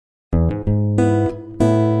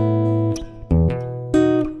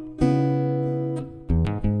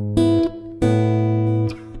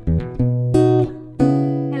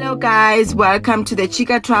guys, welcome to the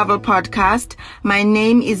Chica Travel Podcast. My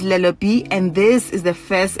name is Lelo B and this is the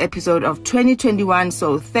first episode of 2021,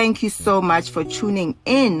 so thank you so much for tuning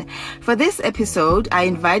in. For this episode, I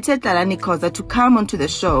invited Tlalani Khoza to come onto the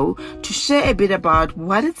show to share a bit about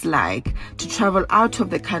what it's like to travel out of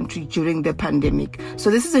the country during the pandemic.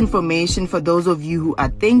 So this is information for those of you who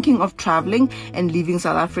are thinking of traveling and leaving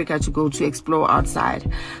South Africa to go to explore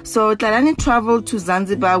outside. So Tlalani traveled to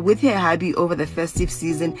Zanzibar with her hubby over the festive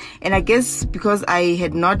season. And I guess because I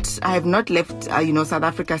have not left, South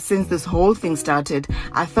Africa since this whole thing started,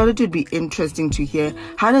 I thought it would be interesting to hear,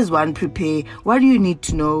 how does one prepare? What do you need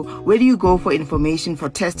to know? Where do you go for information, for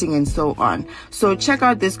testing, and so on? So check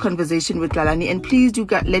out this conversation with Tlalani, and please do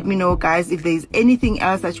let me know, guys, if there's anything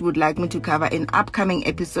else that you would like me to cover in upcoming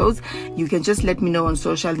episodes. You can just let me know on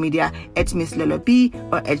social media at Miss Lelo B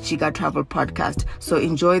or at Chica Travel Podcast. So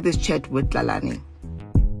enjoy this chat with Tlalani.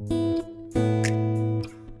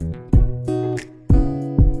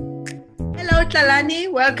 Tlalani,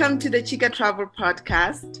 welcome to the Chica Travel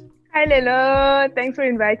Podcast. Hi, Lelo. Thanks for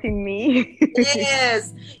inviting me.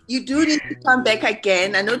 Yes, you do need to come back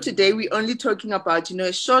again. I know today we're only talking about,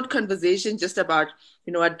 a short conversation just about,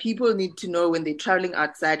 what people need to know when they're traveling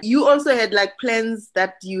outside. You also had plans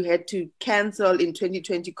that you had to cancel in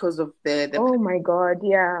 2020 because of the Oh my God,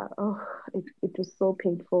 yeah. Oh, it was so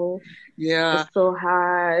painful. Yeah. It was so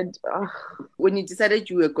hard. Oh. When you decided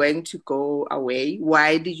you were going to go away,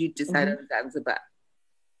 why did you decide on Zanzibar?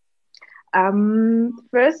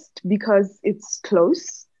 First, because it's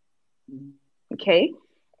close. Okay.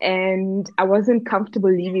 And I wasn't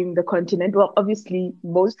comfortable leaving the continent. Well, obviously,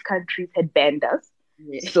 most countries had banned us.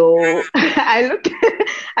 Yeah. So I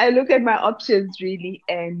look at my options really,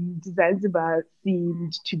 and Zanzibar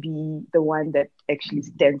seemed to be the one that actually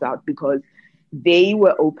stands out because they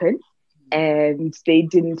were open and they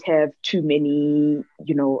didn't have too many,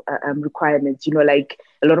 requirements. Like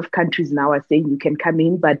a lot of countries now are saying you can come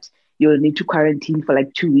in, but you'll need to quarantine for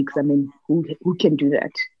 2 weeks. I mean, who can do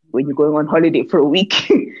that when you're going on holiday for a week?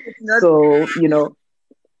 So,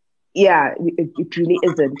 yeah, it really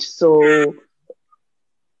isn't. So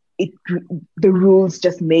the rules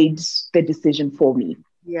just made the decision for me.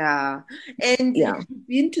 Yeah. And you've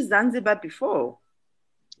been to Zanzibar before?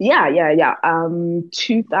 Yeah.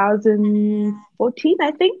 2014,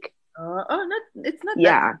 I think. It's not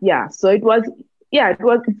that. Yeah. So it's about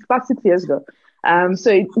 6 years ago.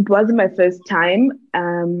 So it wasn't my first time.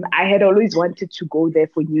 I had always wanted to go there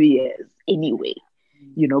for New Year's anyway,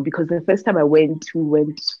 because the first time we went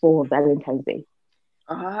for Valentine's Day.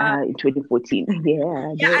 In 2014.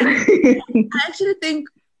 I actually think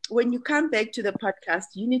when you come back to the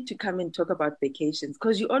podcast, you need to come and talk about vacations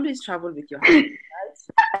because you always travel with your husband,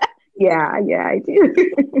 right? Yeah, I do.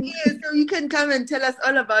 Yeah, so you can come and tell us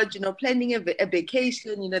all about, planning a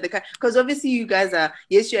vacation, because obviously you guys are,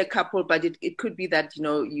 yes, you're a couple, but it could be that,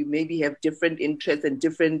 you maybe have different interests and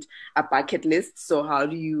different bucket lists. So how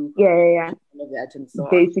do you... Yeah. That and so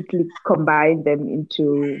basically combine them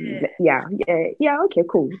into... Yeah. Okay,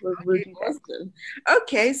 cool. We'll do that. Awesome.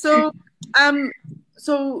 Okay, so...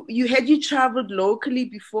 So you traveled locally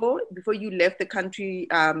before you left the country,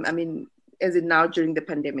 as in now during the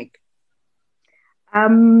pandemic?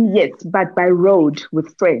 Yes, but by road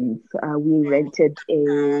with friends. We rented a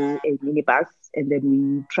minibus and then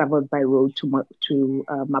we traveled by road to Maputo,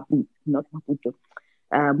 not Maputo,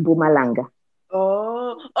 Mpumalanga.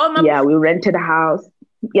 Maputo. Yeah, we rented a house.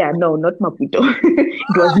 Yeah, no, not Maputo.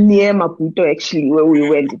 It was near Maputo actually where we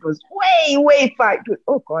went. It was way, way far.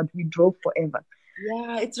 Oh God, we drove forever.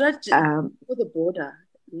 Yeah, it's right for the border.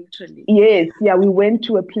 Literally. Yes, yeah, we went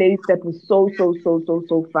to a place that was so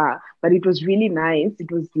far, but it was really nice. It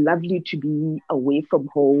was lovely to be away from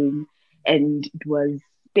home, and it was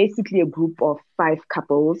basically a group of 5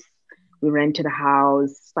 couples. We rented a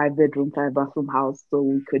house, 5-bedroom, 5-bathroom house, so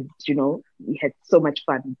we could, we had so much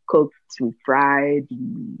fun. We cooked, we fried,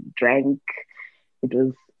 we drank. It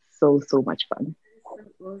was so much fun.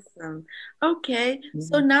 Awesome. Okay,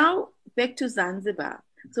 so now back to Zanzibar.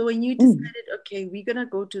 So when you decided, okay, we're going to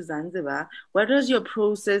go to Zanzibar, what was your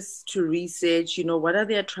process to research? What are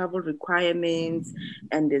their travel requirements?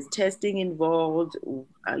 And there's testing involved,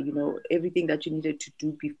 everything that you needed to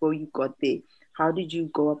do before you got there. How did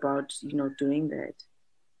you go about, doing that?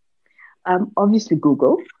 Obviously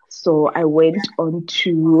Google. So I went on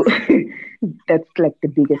to, that's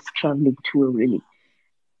the biggest traveling tour really.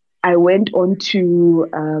 I went on to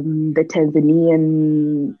the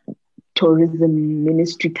Tanzanian tourism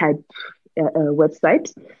ministry type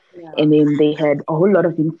website, and then they had a whole lot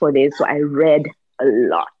of info there, so I read a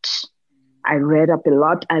lot. I read up a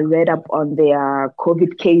lot. I read up on their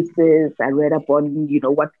COVID cases. I read up on,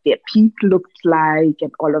 what their peak looked like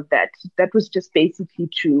and all of that. That was just basically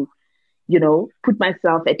to, put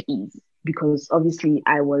myself at ease, because obviously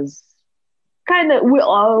I was we're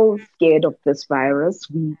all scared of this virus.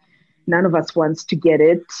 None of us wants to get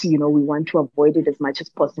it. We want to avoid it as much as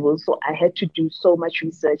possible. So I had to do so much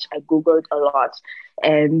research. I Googled a lot.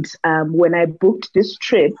 And when I booked this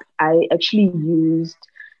trip, I actually used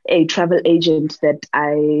a travel agent that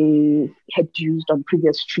I had used on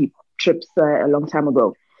previous trips a long time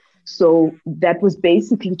ago. So that was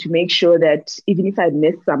basically to make sure that even if I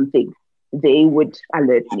missed something, they would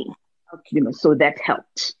alert me. So that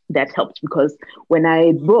helped. That helped because when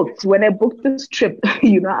I booked this trip,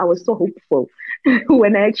 I was so hopeful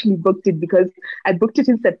when I actually booked it, because I booked it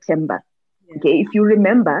in September. Yeah. Okay, if you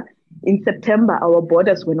remember, in September our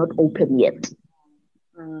borders were not open yet.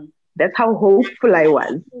 That's how hopeful I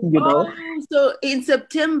was, So in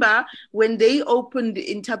September, when they opened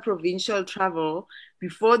interprovincial travel,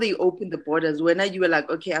 before they opened the borders, when you were like,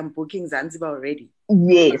 okay, I'm booking Zanzibar already.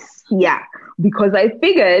 Yes, yeah, because I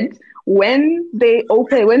figured when they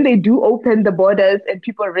do open the borders and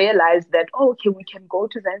people realize that, okay, we can go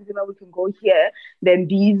to Zanzibar, we can go here, then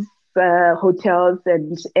these hotels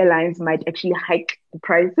and airlines might actually hike the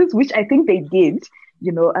prices, which I think they did,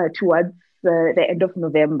 towards the end of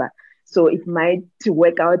November. So it might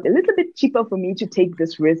work out a little bit cheaper for me to take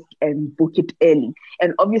this risk and book it early.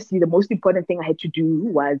 And obviously, the most important thing I had to do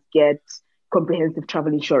was get comprehensive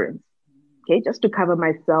travel insurance. Okay, just to cover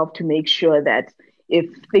myself, to make sure that if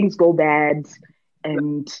things go bad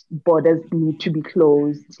and borders need to be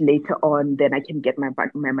closed later on, then I can get my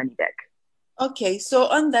money back. Okay, so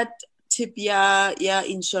on that tip,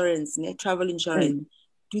 insurance, travel insurance,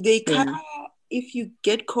 do they cover if you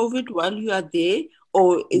get COVID while you are there,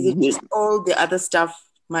 or is it just all the other stuff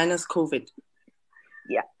minus COVID?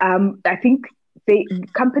 Yeah, I think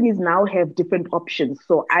companies now have different options.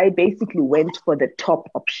 So I basically went for the top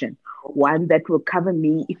option, one that will cover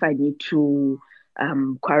me if I need to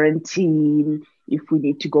quarantine, if we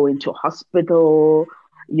need to go into hospital,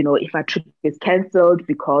 if our trip is cancelled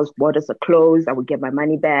because borders are closed, I will get my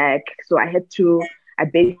money back. So I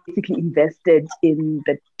basically invested in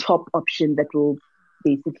the top option that will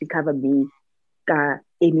basically cover me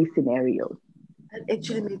any scenario. That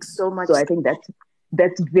actually makes so much sense. So I think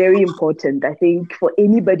that's very important. I think for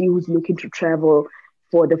anybody who's looking to travel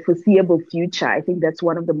for the foreseeable future, I think that's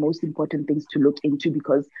one of the most important things to look into,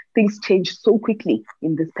 because things change so quickly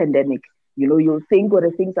in this pandemic. You'll think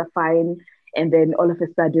things are fine, and then all of a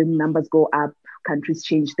sudden numbers go up, countries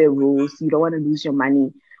change their rules. You don't want to lose your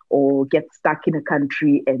money or get stuck in a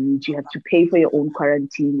country and you have to pay for your own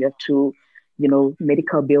quarantine. You have to,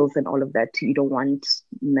 medical bills and all of that. You don't want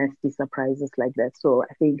nasty surprises like that. So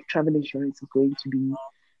I think travel insurance is going to be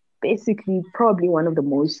basically probably one of the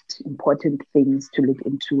most important things to look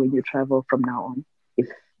into when you travel from now on, if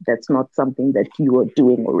that's not something that you are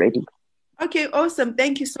doing already. Okay, awesome.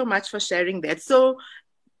 Thank you so much for sharing that. So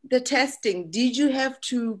the testing, did you have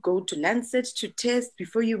to go to Lancet to test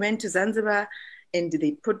before you went to Zanzibar? And did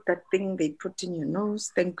they put that thing they put in your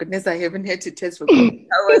nose? Thank goodness I haven't had to test for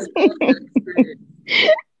hours.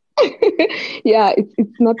 Yeah,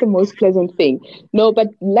 it's not the most pleasant thing. No, but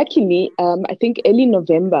luckily, I think early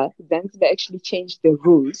November, Zanzibar actually changed the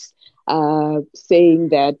rules, saying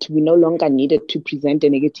that we no longer needed to present a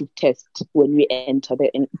negative test when we enter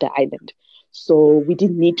the island. So we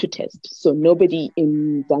didn't need to test. So nobody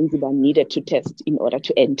in Zanzibar needed to test in order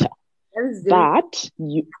to enter. But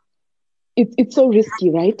it's so risky,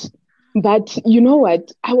 right? But you know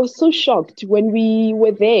what? I was so shocked when we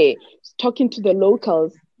were there talking to the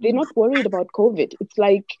locals. They're not worried about COVID. It's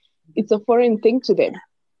like it's a foreign thing to them.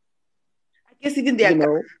 I guess even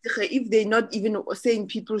if they're not even saying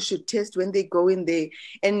people should test when they go in there,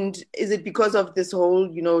 and is it because of this whole,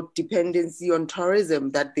 dependency on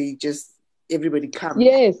tourism that everybody comes?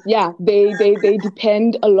 Yes, yeah. They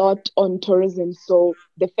depend a lot on tourism. So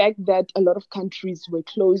the fact that a lot of countries were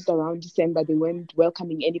closed around December, they weren't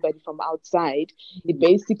welcoming anybody from outside. It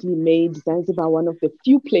basically made Zanzibar one of the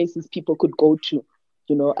few places people could go to,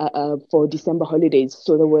 for December holidays.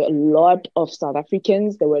 So there were a lot of South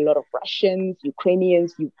Africans, there were a lot of Russians,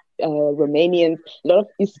 Ukrainians, Romanians, a lot of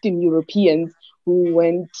Eastern Europeans who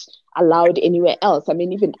weren't allowed anywhere else. I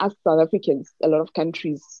mean, even us South Africans, a lot of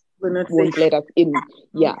countries won't let us in.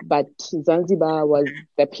 Yeah, but Zanzibar was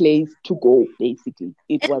the place to go, basically.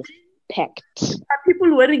 It was packed. Are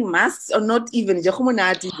people wearing masks or not even?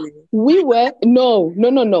 We were,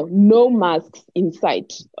 no masks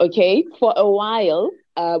inside, okay? For a while,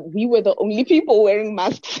 we were the only people wearing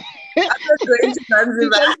masks.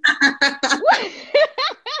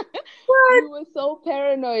 We were so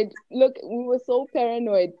paranoid. Look, we were so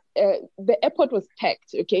paranoid. The airport was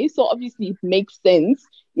packed, okay? So obviously it makes sense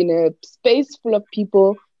in a space full of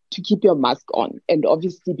people to keep your mask on and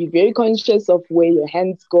obviously be very conscious of where your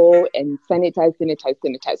hands go and sanitize.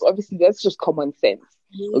 Obviously, that's just common sense,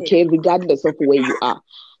 okay, regardless of where you are.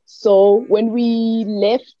 So when we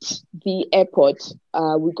left the airport,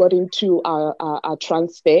 we got into our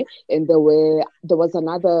transfer, and there was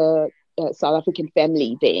another South African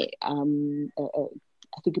family there.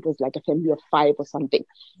 I think it was like a family of 5 or something.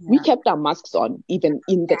 Yeah. We kept our masks on, even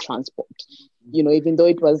in the transport. You know, even though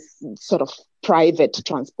it was sort of private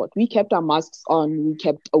transport, we kept our masks on. We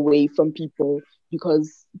kept away from people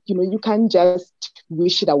because, you know, you can't just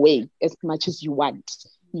wish it away as much as you want.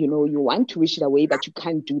 You know, you want to wish it away, but you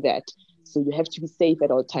can't do that. So you have to be safe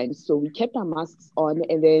at all times. So we kept our masks on.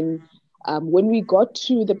 And then when we got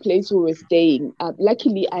to the place we were staying,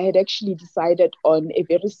 luckily I had actually decided on a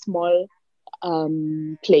very small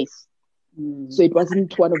place. So it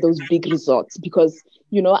wasn't one of those big resorts because,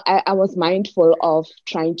 you know, I was mindful of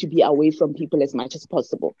trying to be away from people as much as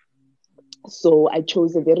possible. So I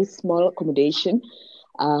chose a very small accommodation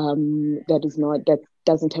that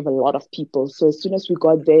doesn't have a lot of people. So as soon as we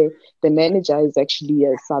got there, the manager is actually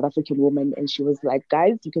a South African woman, and she was like,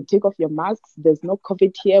 "Guys, you can take off your masks. There's no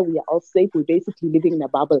COVID here. We are all safe. We're basically living in a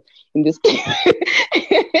bubble in this place."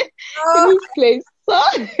 In this place. So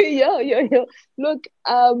yo. Look,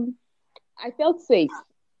 I felt safe.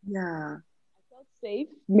 Yeah. I felt safe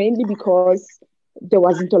mainly because there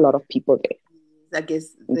wasn't a lot of people there. I guess.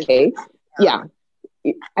 Okay. Yeah.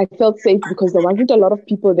 I felt safe because there wasn't a lot of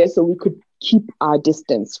people there, so we could keep our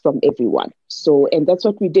distance from everyone. So, and that's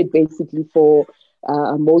what we did basically for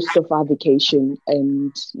most of our vacation.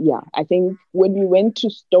 And yeah, I think when we went to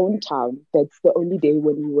Stone Town, that's the only day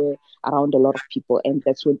when we were around a lot of people, and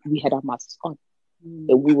that's when we had our masks on.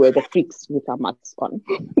 And we were the freaks with our masks on,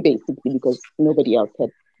 basically, because nobody else had.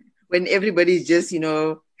 When everybody's just, you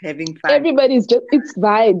know, having fun. Everybody's just, it's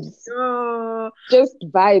vibes. Oh. Just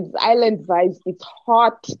vibes, island vibes. It's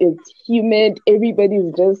hot, it's humid.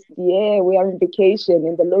 Everybody's just, yeah, we are on vacation.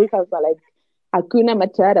 And the locals are like, Hakuna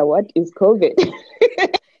Matata, what is COVID?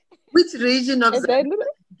 Which region of Zambia did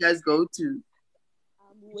you guys go to?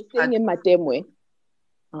 We were staying in Matemwe.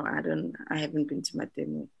 Oh, I haven't been to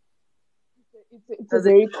Matemwe. It's a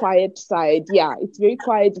very quiet side. Yeah, it's very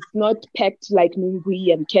quiet. It's not packed like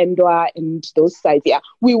Nungwi and Kendwa and those sides. Yeah,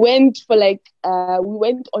 we went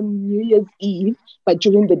on New Year's Eve, but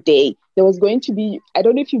during the day. There was going to be, I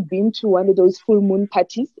don't know if you've been to one of those full moon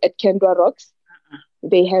parties at Kendwa Rocks.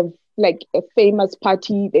 They have like a famous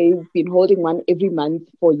party. They've been holding one every month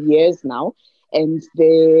for years now. And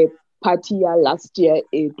the party last year,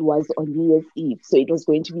 it was on New Year's Eve. So it was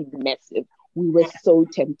going to be massive. We were so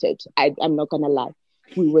tempted. I'm not going to lie.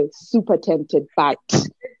 We were super tempted, but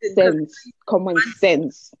common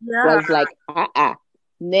sense was like,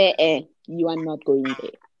 nah, you are not going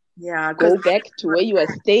there. Yeah. Go back to where you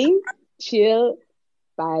are staying, chill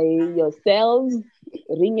by yourselves,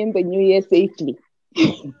 ring in the new year safely.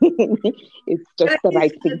 It's just the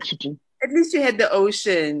right thing to do. At least you had the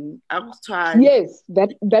ocean. Yes,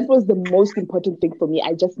 that was the most important thing for me.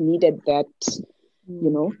 I just needed that,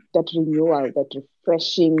 you know, that renewal, that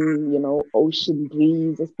refreshing, you know, ocean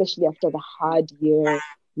breeze, especially after the hard year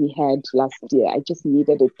we had last year. I just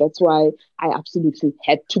needed it. That's why I absolutely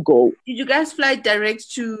had to go. Did you guys fly direct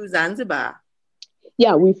to Zanzibar?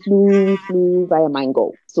 Yeah, we flew via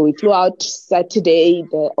Mango. So we flew out Saturday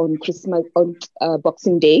on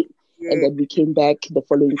Boxing Day, and then we came back the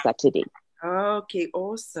following Saturday. Okay,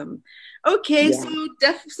 awesome. Okay,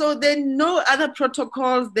 yeah. So then no other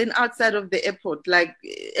protocols then outside of the airport, like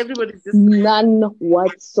everybody's just none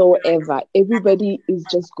whatsoever. Everybody is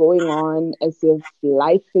just going on as if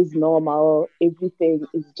life is normal. Everything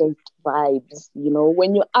is just vibes. You know,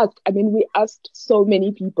 when you ask, I mean, we asked so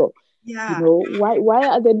many people. Yeah. You know,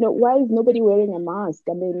 why is nobody wearing a mask?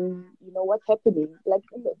 I mean, you know, what's happening? Like,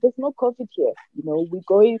 there's no COVID here. You know, we're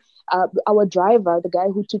going, our driver, the guy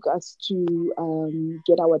who took us to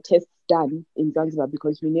get our tests done in Zanzibar,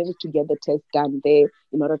 because we needed to get the test done there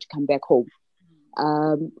in order to come back home.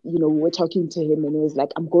 You know, we were talking to him and he was like,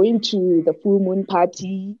 I'm going to the full moon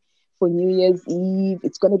party for New Year's Eve.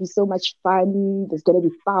 It's going to be so much fun. There's going to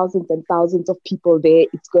be thousands and thousands of people there.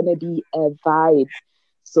 It's going to be a vibe.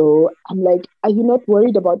 So I'm like, are you not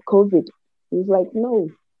worried about COVID? He's like, no,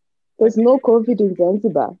 there's no COVID in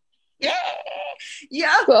Zanzibar.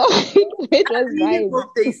 Yeah. So it was nice.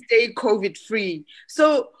 Hope they stayed COVID free.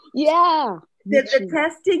 So yeah. The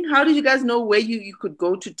testing, how did you guys know where you could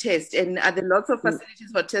go to test? And are there lots of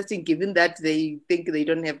facilities for testing given that they think they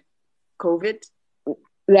don't have COVID?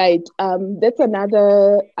 Right. That's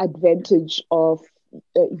another advantage of,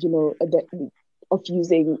 of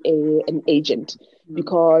using an agent,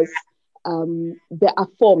 because there are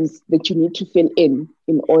forms that you need to fill in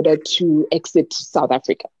order to exit South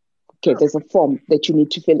Africa. Okay, there's a form that you need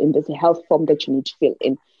to fill in. There's a health form that you need to fill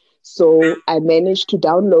in. So I managed to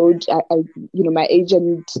download, my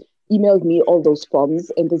agent emailed me all those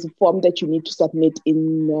forms, and there's a form that you need to submit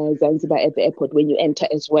in Zanzibar at the airport when you enter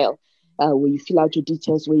as well, where you fill out your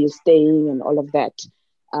details, where you're staying and all of that.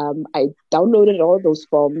 I downloaded all those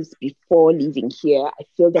forms before leaving here. I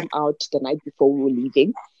filled them out the night before we were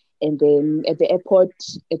leaving. And then at the airport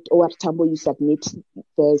at OR Tambo, you submit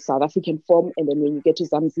the South African form. And then when you get to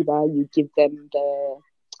Zanzibar, you give them the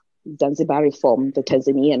Zanzibari form, the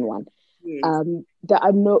Tanzanian one. Yes. There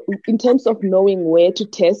are in terms of knowing where to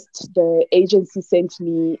test, the agency sent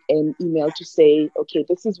me an email to say, okay,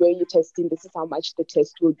 this is where you're testing. This is how much the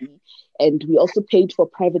test will be. And we also paid for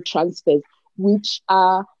private transfers, which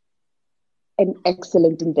are an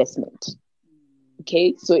excellent investment.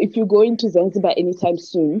 Okay, so if you're going to Zanzibar anytime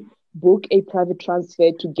soon, book a private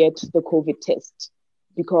transfer to get the COVID test,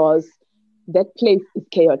 because that place is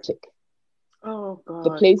chaotic. Oh, God.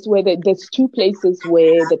 The place where there's two places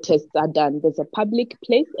where the tests are done. There's a public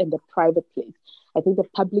place and a private place. I think the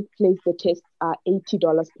public place, the tests are $80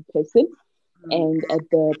 per person. And at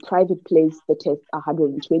the private place, the tests are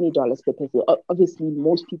 $120 per person. Obviously,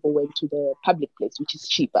 most people went to the public place, which is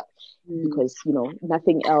cheaper, because,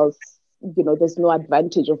 nothing else, there's no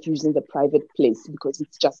advantage of using the private place because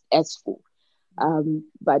it's just as full.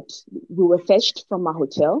 But we were fetched from our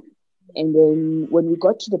hotel. And then when we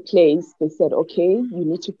got to the place, they said, okay, you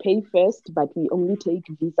need to pay first, but we only take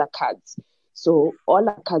Visa cards. So all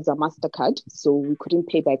our cards are MasterCard, so we couldn't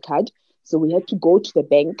pay by card. So we had to go to the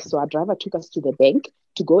bank. So our driver took us to the bank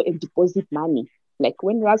to go and deposit money. Like,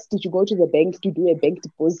 when last did you go to the bank to do a bank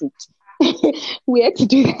deposit? We had to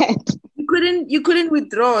do that. You couldn't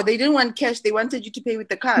withdraw. They didn't want cash. They wanted you to pay with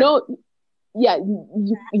the card. No, yeah,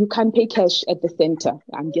 you can't pay cash at the center.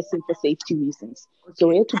 I'm guessing for safety reasons. Okay. So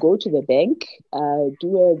we had to go to the bank,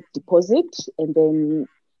 do a deposit, and then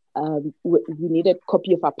we needed a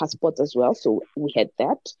copy of our passports as well. So we had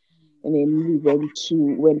that. And then we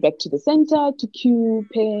went back to the center to queue,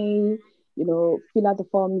 pay, fill out the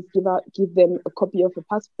forms, give them a copy of a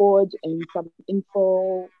passport and some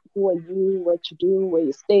info. Who are you, what you do, where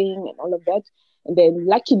you're staying, and all of that. And then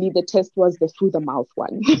luckily the test was the through the mouth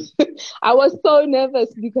one. I was so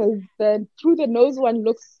nervous because the through the nose one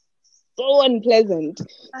looks so unpleasant.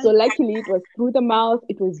 So luckily it was through the mouth.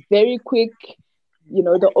 It was very quick.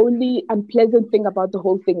 The only unpleasant thing about the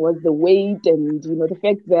whole thing was the wait and, the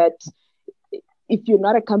fact that if you're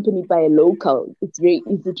not accompanied by a local, it's very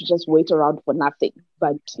easy to just wait around for nothing.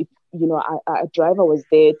 But if, our driver was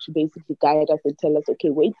there to basically guide us and tell us, okay,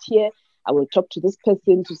 wait here. I will talk to this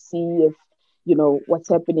person to see if, what's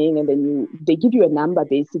happening. And then they give you a number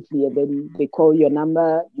basically, and then they call your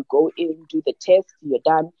number, you go in, do the test, you're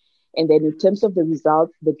done. And then in terms of the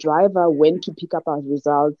results, the driver went to pick up our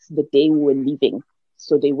results the day we were leaving.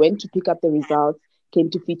 So they went to pick up the results, came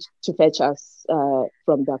to fetch us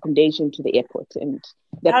from the accommodation to the airport. And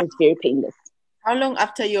that was very painless. How long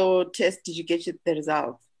after your test did you get the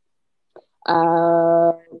results?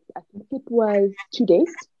 I think it was 2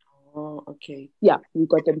 days. Oh, okay. Yeah, we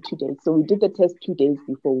got them 2 days. So we did the test 2 days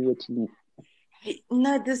before we were to leave.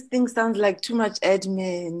 No, this thing sounds like too much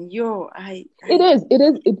admin. It is.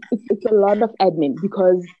 It's a lot of admin,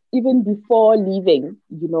 because even before leaving,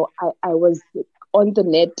 I was on the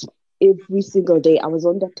net every single day. I was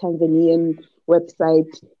on the Tanzanian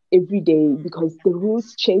website every day because the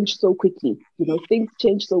rules change so quickly. Things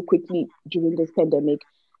change so quickly during this pandemic.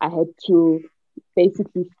 I had to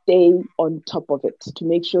basically stay on top of it to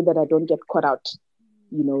make sure that I don't get caught out.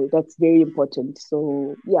 That's very important.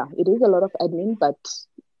 So yeah, it is a lot of admin, but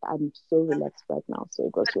I'm so relaxed right now. So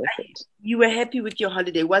it was worth it. You were happy with your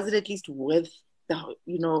holiday. Was it at least worth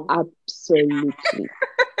Absolutely.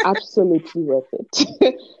 Absolutely worth it.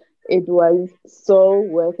 It was so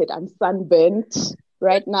worth it. I'm sunburnt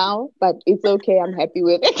right now, but it's okay. I'm happy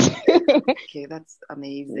with it. Okay, that's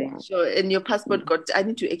amazing. Yeah. Sure. And your passport I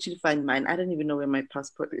need to actually find mine. I don't even know where my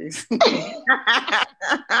passport is.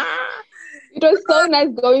 It was so nice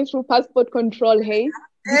going through passport control, hey?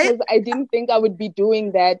 Because I didn't think I would be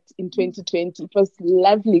doing that in 2020. It was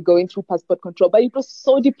lovely going through passport control, but it was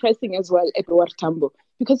so depressing as well at OR Tambo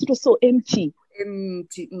because it was so empty.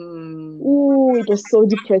 Ooh, it was so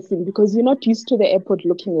depressing because you're not used to the airport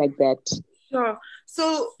looking like that. Sure.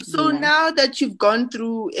 So now that you've gone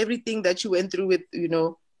through everything that you went through with,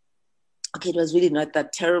 Okay, it was really not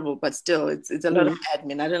that terrible, but still, it's a lot of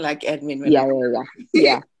admin. I don't like admin when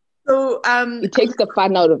Yeah. So it takes the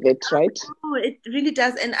fun out of it, right? oh, it really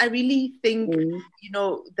does. And I really think,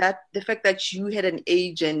 that the fact that you had an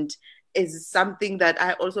agent is something that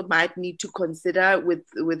I also might need to consider with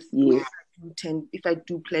Yes. if I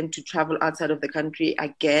do plan to travel outside of the country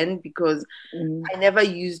again, because I never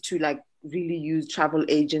used to like really use travel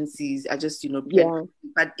agencies. I just, plan.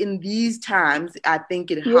 But in these times, I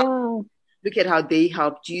think it helps. Look at how they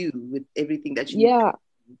helped you with everything that you need. Yeah,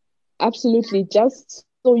 absolutely. Just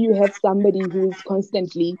so you have somebody who is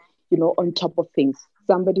constantly, on top of things,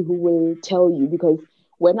 somebody who will tell you, because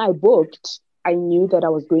when I booked, I knew that I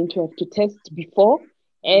was going to have to test before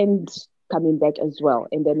and coming back as well.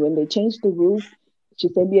 And then when they changed the rules, she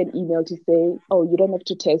sent me an email to say, oh, you don't have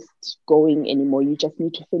to test going anymore. You just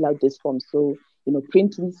need to fill out this form. So,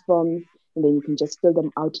 print these forms and then you can just fill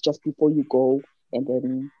them out just before you go. And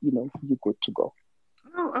then, you're good to go.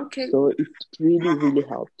 Oh, okay. So it really, really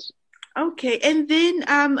helped. Okay. And then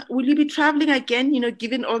will you be traveling again,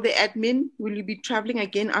 given all the admin, will you be traveling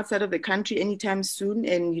again outside of the country anytime soon?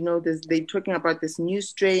 And, they're talking about this new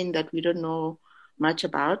strain that we don't know much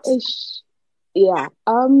about. Yeah.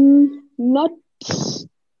 Not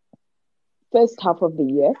first half of the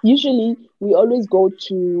year. Usually we always go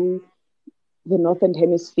to the Northern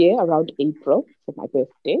Hemisphere around April for my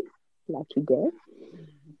birthday. Lucky girl.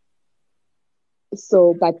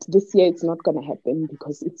 So, but this year it's not going to happen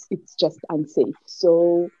because it's just unsafe.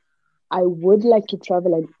 So I would like to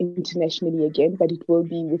travel internationally again, but it will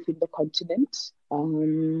be within the continent,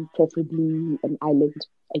 preferably an island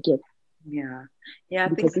again. Yeah.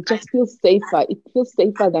 Because it just feels safer. It feels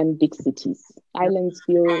safer than big cities. Islands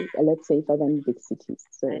feel a lot safer than big cities.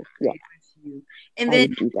 So yeah, and I then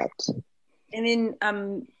would do that. And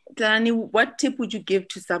then, Dani, what tip would you give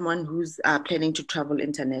to someone who's planning to travel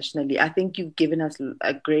internationally? I think you've given us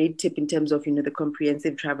a great tip in terms of, the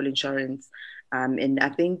comprehensive travel insurance. And I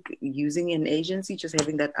think using an agency, just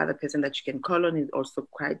having that other person that you can call on is also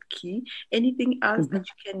quite key. Anything else that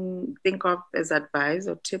you can think of as advice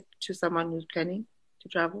or tip to someone who's planning to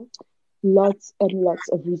travel? Lots and lots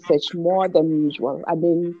of research, more than usual. I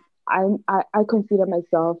mean, I consider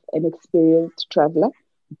myself an experienced traveler,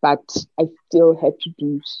 but I still had to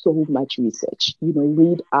do so much research.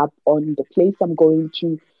 Read up on the place I'm going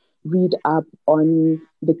to, read up on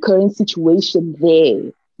the current situation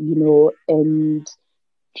there, and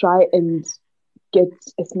try and get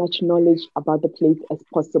as much knowledge about the place as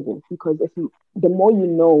possible. Because the more you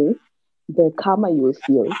know, the calmer you will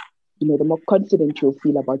feel, the more confident you'll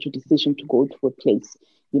feel about your decision to go to a place,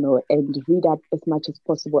 and read up as much as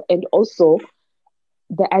possible. And also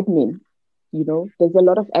the admin, there's a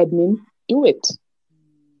lot of admin. Do it.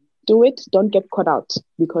 Don't get caught out.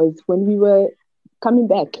 Because when we were coming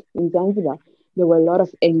back in Zanzibar, there were a lot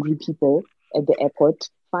of angry people at the airport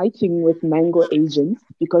fighting with Mango agents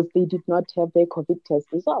because they did not have their COVID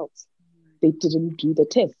test results. They didn't do the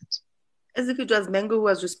test. As if it was Mango who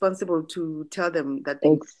was responsible to tell them that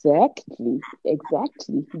Exactly.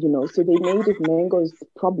 So they made it Mango's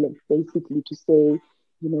problem, basically, to say,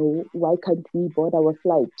 why can't we board our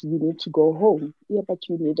flight? We need to go home. Yeah, but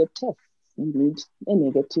you need a test. You need a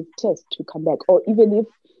negative test to come back. Or even if,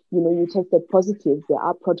 you tested positive, there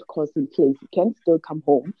are protocols in place. You can still come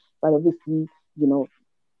home, but obviously,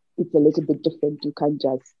 it's a little bit different. You can't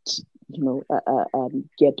just,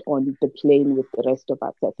 get on the plane with the rest of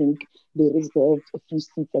us. I think they reserved a few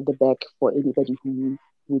seats at the back for anybody who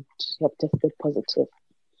would have tested positive.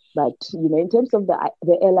 But, in terms of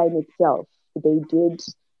the airline itself, they did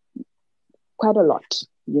quite a lot,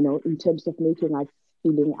 in terms of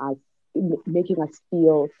making us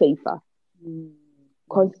feel safer.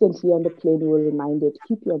 Constantly on the plane, we were reminded,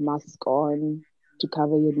 keep your mask on, to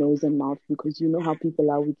cover your nose and mouth, because you know how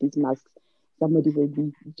people are with these masks. Somebody will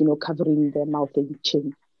be, covering their mouth and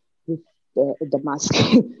chin with the mask.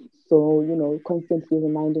 So, constantly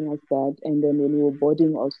reminding us that. And then when we were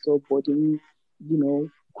boarding,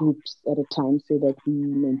 groups at a time so that we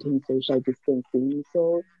maintain social distancing.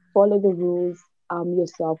 So follow the rules, arm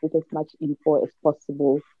yourself with as much info as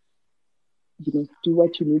possible. Do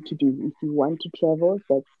what you need to do. If you want to travel,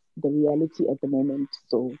 that's the reality at the moment.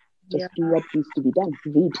 So just do what needs to be done.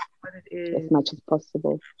 Read as much as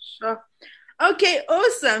possible. Sure. Okay,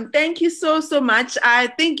 awesome. Thank you so much. I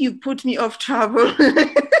think you put me off travel.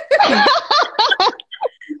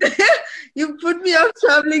 You put me off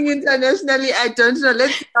traveling internationally. I don't know.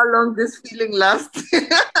 Let's see how long this feeling lasts.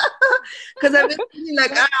 Because I've been feeling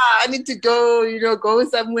like, I need to go, go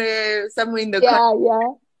somewhere in the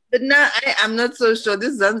country. But now I'm not so sure.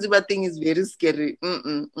 This Zanzibar thing is very scary.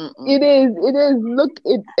 It is. Look,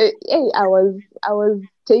 hey, I was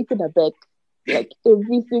taken aback. Like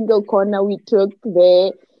every single corner we took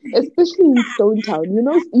there, especially in Stone Town. You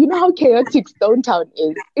know how chaotic Stone Town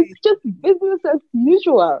is. It's just business as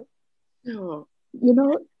usual. Oh.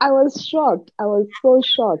 I was shocked. I was so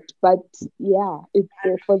shocked. But yeah, it's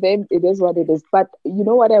for them. It is what it is. But you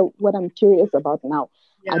know what I'm curious about now.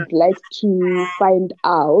 Yeah. I'd like to find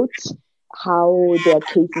out how their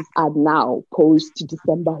cases are now post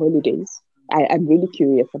December holidays. I'm really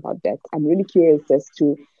curious about that. I'm really curious as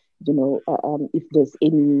to, if there's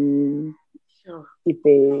any, if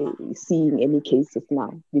they're seeing any cases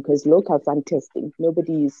now, because locals aren't testing.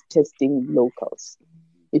 Nobody is testing locals.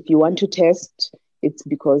 If you want to test, it's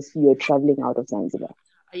because you're traveling out of Zanzibar.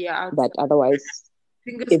 Yeah. But otherwise,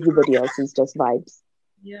 everybody else is just vibes.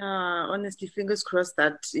 Yeah, honestly, fingers crossed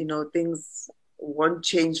that, things won't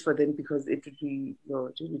change for them, because it would be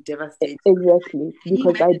devastating. Exactly,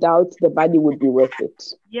 because I doubt the money would be worth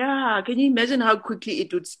it. Yeah, can you imagine how quickly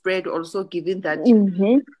it would spread, also given that you're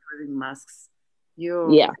wearing masks?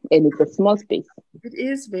 Yeah, and it's a small space. It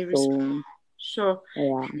is very small. Sure.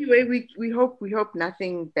 Yeah. Anyway, we hope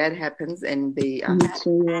nothing bad happens, and they are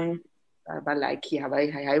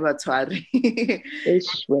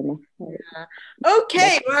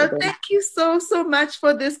Okay, well, thank you so much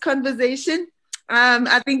for this conversation.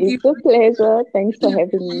 I think it's a pleasure. Thanks for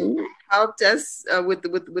having me. Helped us with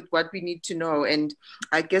what we need to know, and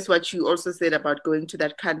I guess what you also said about going to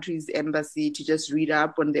that country's embassy to just read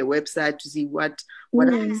up on their website to see what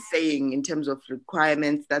are they saying in terms of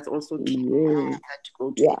requirements. That's also key to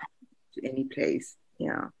go to any place.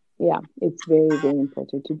 Yeah, it's very, very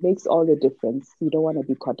important. It makes all the difference. You don't want to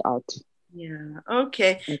be caught out. Yeah.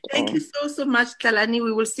 Okay. Thank you so much, Tlalani.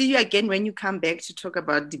 We will see you again when you come back to talk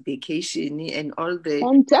about the vacation and all the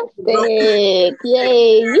fantastic.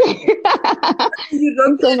 Yay!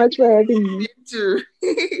 Thanks so much for having me.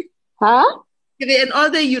 Huh? And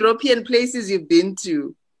all the European places you've been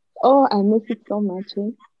to. Oh, I miss it so much.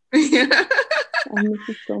 I miss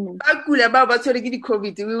it so much.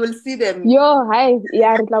 We will see them. Yo, hi.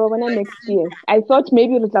 Yeah, next year. I thought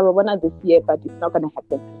maybe this year, but it's not going to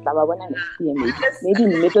happen. Next year, maybe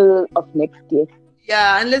middle of next year.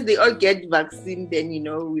 Yeah, unless they all get vaccine, then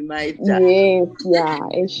we might. Yes, yeah.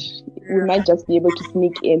 We might just be able to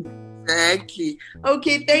sneak in. Exactly.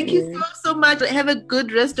 Okay, thank you so much. Have a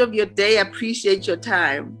good rest of your day. Appreciate your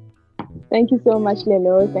time. Thank you so much,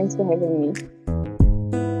 Lelo. Thanks for having me.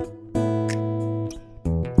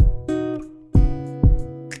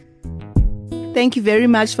 Thank you very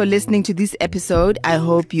much for listening to this episode. I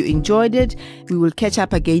hope you enjoyed it. We will catch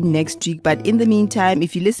up again next week. But in the meantime,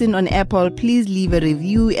 if you listen on Apple, please leave a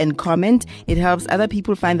review and comment. It helps other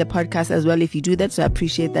people find the podcast as well if you do that. So I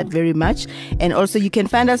appreciate that very much. And also you can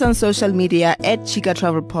find us on social media at Chika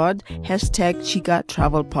Travel Pod, #Chika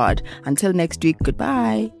Travel Pod. Until next week,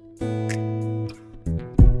 goodbye.